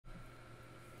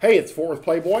Hey, it's Worth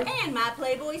Playboy. And my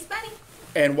Playboys Bunny.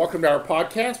 And welcome to our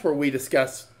podcast where we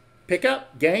discuss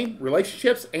pickup, game,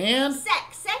 relationships, and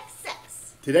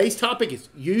Sex. today's topic is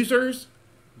users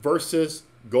versus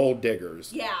gold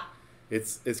diggers. Yeah.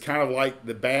 It's kind of like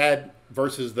the bad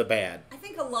versus the bad. I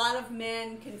think a lot of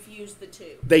men confuse the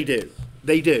two. They do.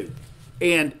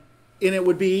 And it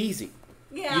would be easy.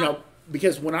 Yeah. You know,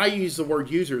 because when I use the word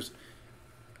users,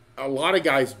 a lot of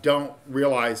guys don't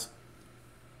realize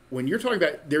when you're talking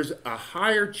about, there's a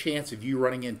higher chance of you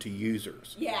running into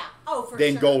users Yeah. Oh, for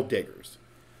than sure. gold diggers.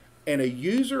 And a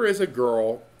user is a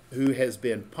girl who has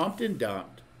been pumped and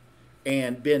dumped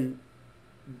and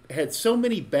had so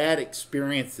many bad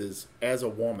experiences as a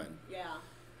woman Yeah.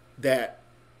 that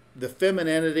the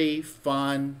femininity,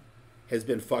 fun, has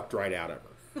been fucked right out of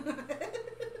her.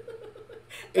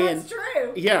 That's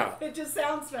true. Yeah. It just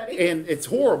sounds funny. And it's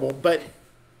horrible, but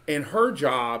in her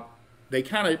job, they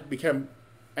kind of become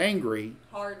angry,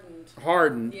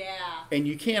 hardened, Yeah. and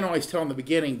you can't always tell in the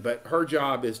beginning, but her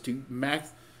job is to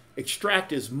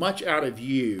extract as much out of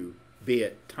you, be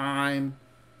it time,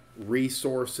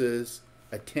 resources,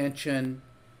 attention,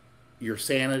 your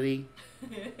sanity,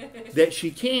 that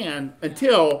she can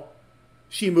until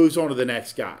she moves on to the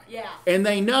next guy. Yeah. And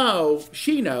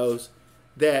she knows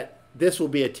that this will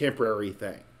be a temporary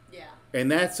thing. Yeah.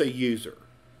 And that's a user,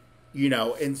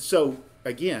 and so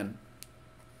again,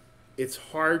 it's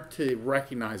hard to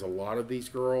recognize a lot of these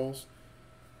girls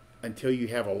until you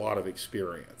have a lot of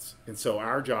experience. And so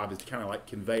our job is to kind of like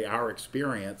convey our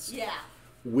experience Yeah.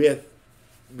 with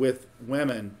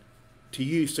women to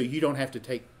you so you don't have to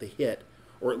take the hit,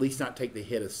 or at least not take the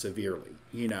hit as severely,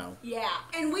 Yeah.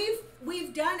 And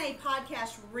we've done a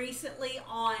podcast recently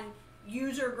on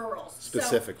user girls.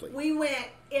 Specifically. So we went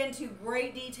into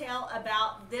great detail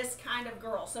about this kind of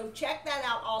girl. So check that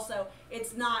out also.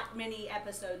 It's not many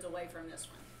episodes away from this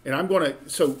one. And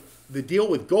so the deal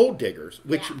with gold diggers,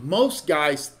 which Yeah. most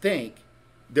guys think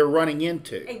they're running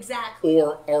into. Exactly.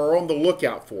 Or are on the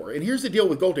lookout for. And here's the deal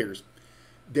with gold diggers.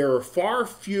 There are far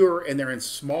fewer, and they're in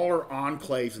smaller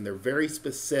enclaves, and they're very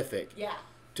specific Yeah.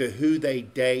 to who they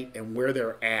date and where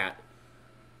they're at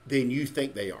than you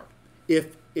think they are.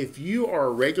 If you are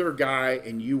a regular guy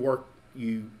and you work,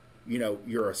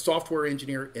 you're a software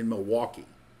engineer in Milwaukee,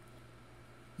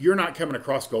 you're not coming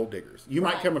across gold diggers. You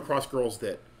might Right. come across girls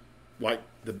that like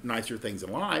the nicer things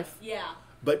in life. Yeah.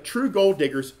 But true gold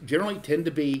diggers generally tend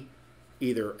to be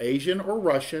either Asian or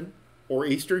Russian or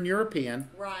Eastern European.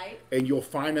 Right. And you'll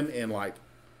find them in like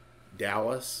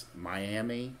Dallas,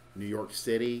 Miami, New York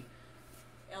City,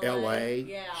 LA,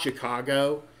 Yeah.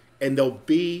 Chicago. And they'll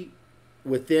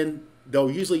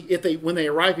usually, when they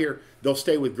arrive here, they'll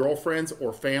stay with girlfriends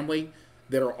or family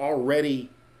that are already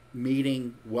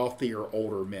meeting wealthier,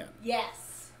 older men.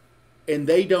 Yes. And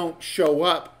they don't show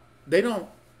up.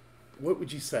 What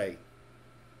would you say?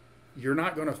 You're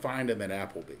not going to find them at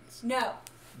Applebee's. No.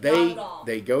 Not at all.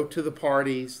 They go to the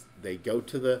parties. They go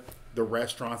to the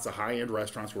restaurants, the high-end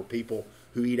restaurants where people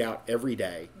who eat out every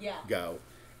day go.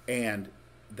 And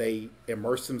they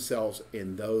immerse themselves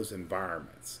in those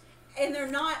environments. And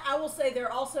I will say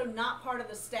they're also not part of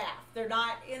the staff. They're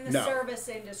not in the No. service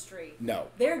industry. No.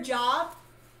 Their job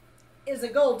is a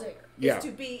gold digger. Yeah.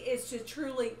 Is to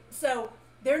truly, so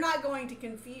they're not going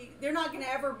to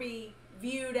ever be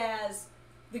viewed as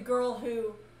the girl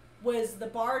who was the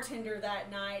bartender that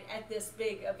night at this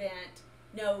big event.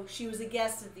 No, she was a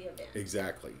guest at the event.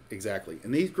 Exactly.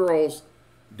 And these girls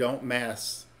don't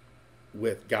mess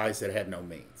with guys that have no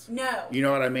means. No. You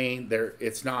know what I mean?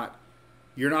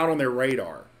 You're not on their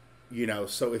radar.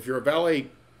 So if you're a valet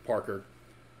parker,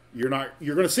 you're going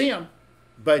to see them,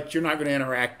 but you're not going to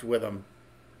interact with them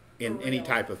in any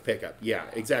type of pickup. Yeah,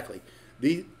 exactly.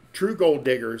 The true gold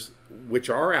diggers, which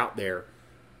are out there,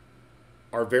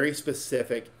 are very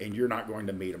specific, and you're not going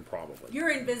to meet them probably.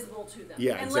 You're invisible to them.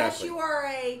 Yeah, Unless exactly. you are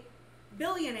a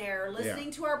billionaire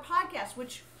listening to our podcast,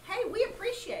 which, hey, we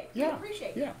appreciate. Yeah, We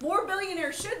appreciate. yeah. More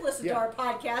billionaires should listen to Yeah. our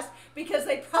podcast because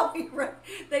they'd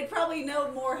probably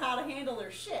know more how to handle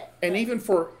their shit. And even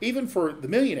for the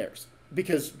millionaires,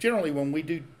 because generally when we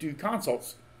do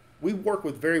consults, we work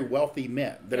with very wealthy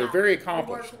men that are very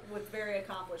accomplished. We work with very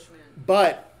accomplished men.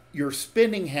 But your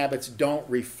spending habits don't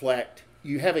reflect.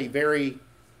 You have a very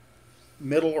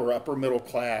middle or upper middle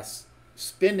class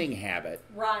spending habit.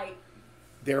 Right.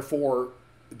 Therefore,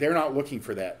 they're not looking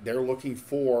for that. They're looking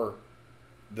for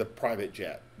the private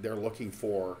jet. They're looking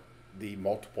for the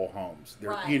multiple homes.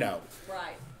 Right.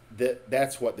 Right.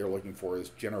 That's what they're looking for, is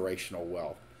generational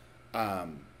wealth.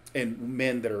 And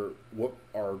men that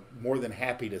are more than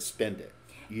happy to spend it.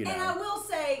 And I will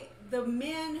say, the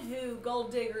men who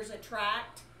gold diggers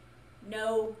attract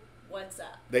know what's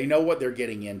up. They know what they're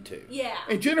getting into. Yeah.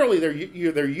 And generally, they're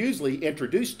usually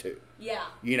introduced to. Yeah.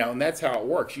 You know, and that's how it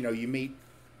works. You know, you meet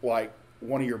like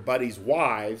one of your buddy's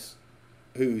wives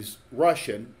who's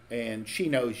Russian, and she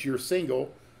knows you're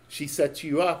single. She sets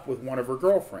you up with one of her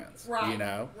girlfriends. Right. You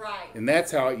know. Right. And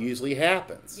that's how it usually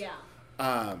happens.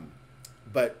 Yeah.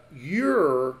 But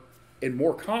and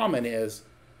more common is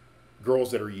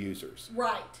girls that are users.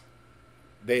 Right.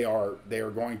 They are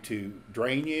going to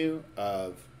drain you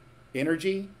of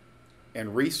energy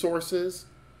and resources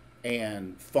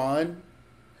and fun,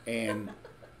 and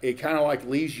it kind of like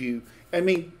leaves you. I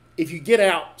mean, if you get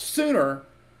out sooner,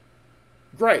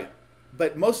 great.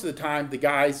 But most of the time, the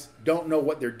guys don't know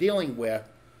what they're dealing with,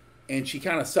 and she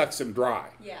kind of sucks them dry.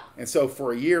 Yeah. And so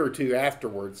for a year or two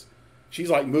afterwards, she's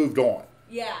like moved on.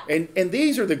 Yeah. And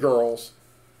these are the girls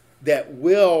that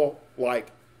will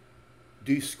like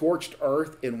do scorched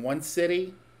earth in one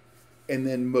city and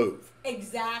then move.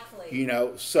 Exactly. You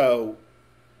know, so,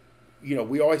 you know,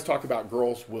 we always talk about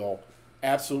girls will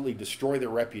absolutely destroy their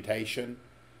reputation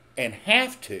and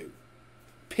have to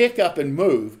pick up and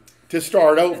move to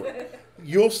start over.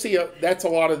 You'll see that's a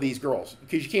lot of these girls,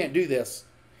 because you can't do this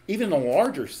even in a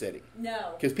larger city.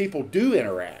 No. Because people do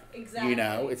interact. Exactly. You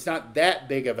know, it's not that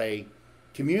big of a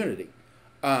community.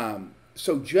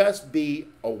 So just be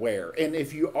aware. And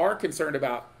if you are concerned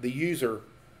about the user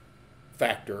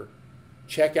factor,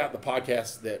 check out the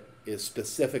podcast that is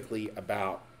specifically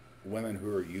about women who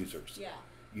are users. Yeah.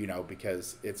 You know,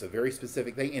 because it's a very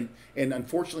specific thing. And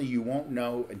unfortunately, you won't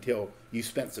know until you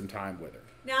spent some time with her.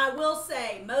 Now, I will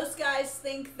say, most guys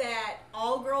think that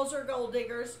all girls are gold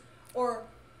diggers, or,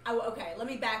 okay, let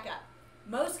me back up.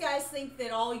 Most guys think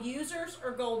that all users are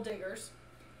gold diggers,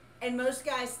 and most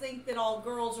guys think that all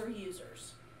girls are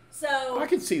users. So I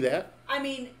can see that. I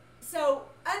mean, so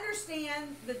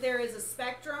understand that there is a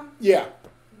spectrum. Yeah.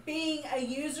 Being a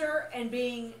user and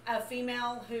being a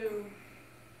female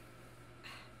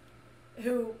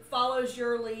who follows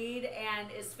your lead and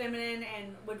is feminine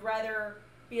and would rather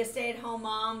be a stay-at-home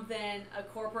mom than a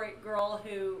corporate girl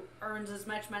who earns as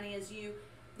much money as you,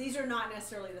 these are not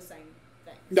necessarily the same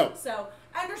thing. No. So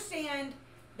understand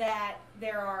that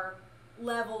there are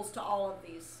levels to all of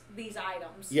these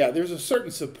items. Yeah, there's a certain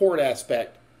support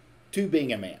aspect to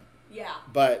being a man. Yeah.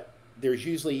 But there's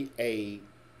usually a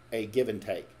give and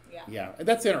take. Yeah. Yeah. And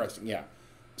that's interesting. Yeah.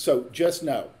 So just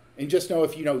know. And just know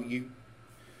if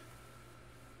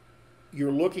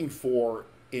you're looking for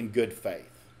in good faith.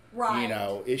 Right. You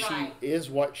know, is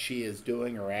what she is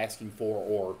doing or asking for,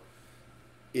 or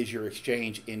is your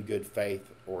exchange in good faith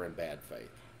or in bad faith?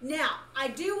 Now, I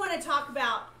do want to talk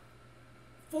about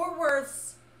Fort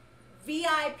Worth's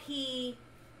VIP,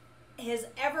 his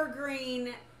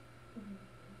Evergreen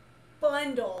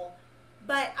bundle,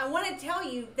 but I want to tell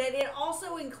you that it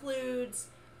also includes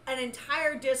an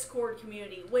entire Discord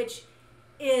community, which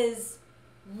is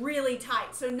really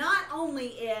tight. So not only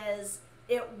is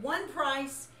it one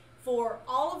price for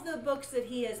all of the books that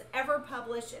he has ever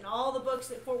published and all the books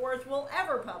that Fort Worth will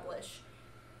ever publish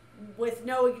with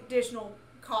no additional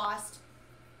cost,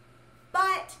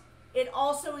 but it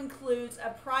also includes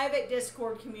a private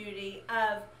Discord community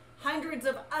of hundreds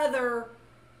of other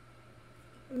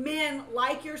men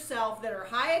like yourself that are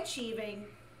high achieving,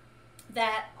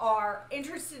 that are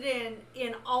interested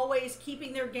in always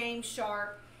keeping their game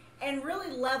sharp and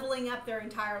really leveling up their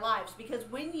entire lives. Because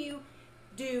when you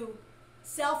do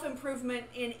self-improvement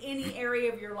in any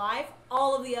area of your life,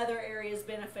 all of the other areas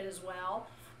benefit as well.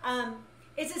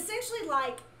 It's essentially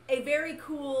like a very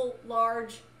cool,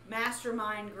 large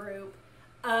mastermind group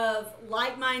of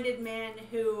like-minded men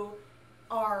who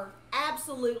are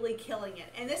absolutely killing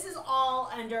it. And this is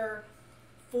all under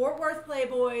Fort Worth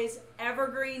Playboys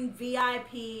Evergreen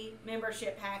VIP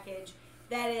membership package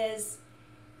that is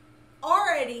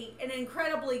already an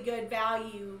incredibly good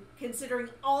value considering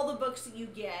all the books that you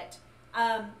get.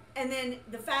 And then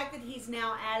the fact that he's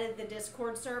now added the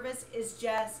Discord service is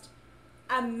just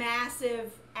a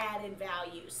massive added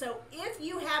value. So if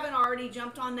you haven't already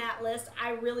jumped on that list,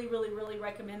 I really, really, really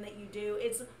recommend that you do.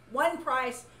 It's one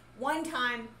price, one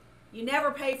time. You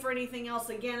never pay for anything else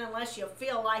again unless you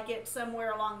feel like it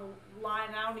somewhere along the line.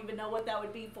 I don't even know what that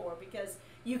would be for, because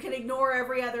you can ignore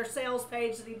every other sales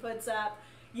page that he puts up,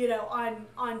 you know,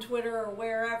 on Twitter or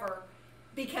wherever,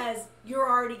 because you're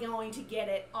already going to get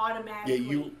it automatically.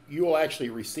 Yeah, you will actually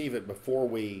receive it before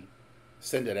we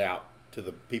send it out to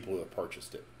the people who have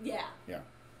purchased it. Yeah. Yeah.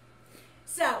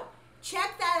 So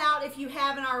check that out if you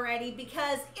haven't already,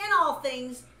 because in all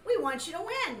things, we want you to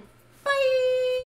win. Bye!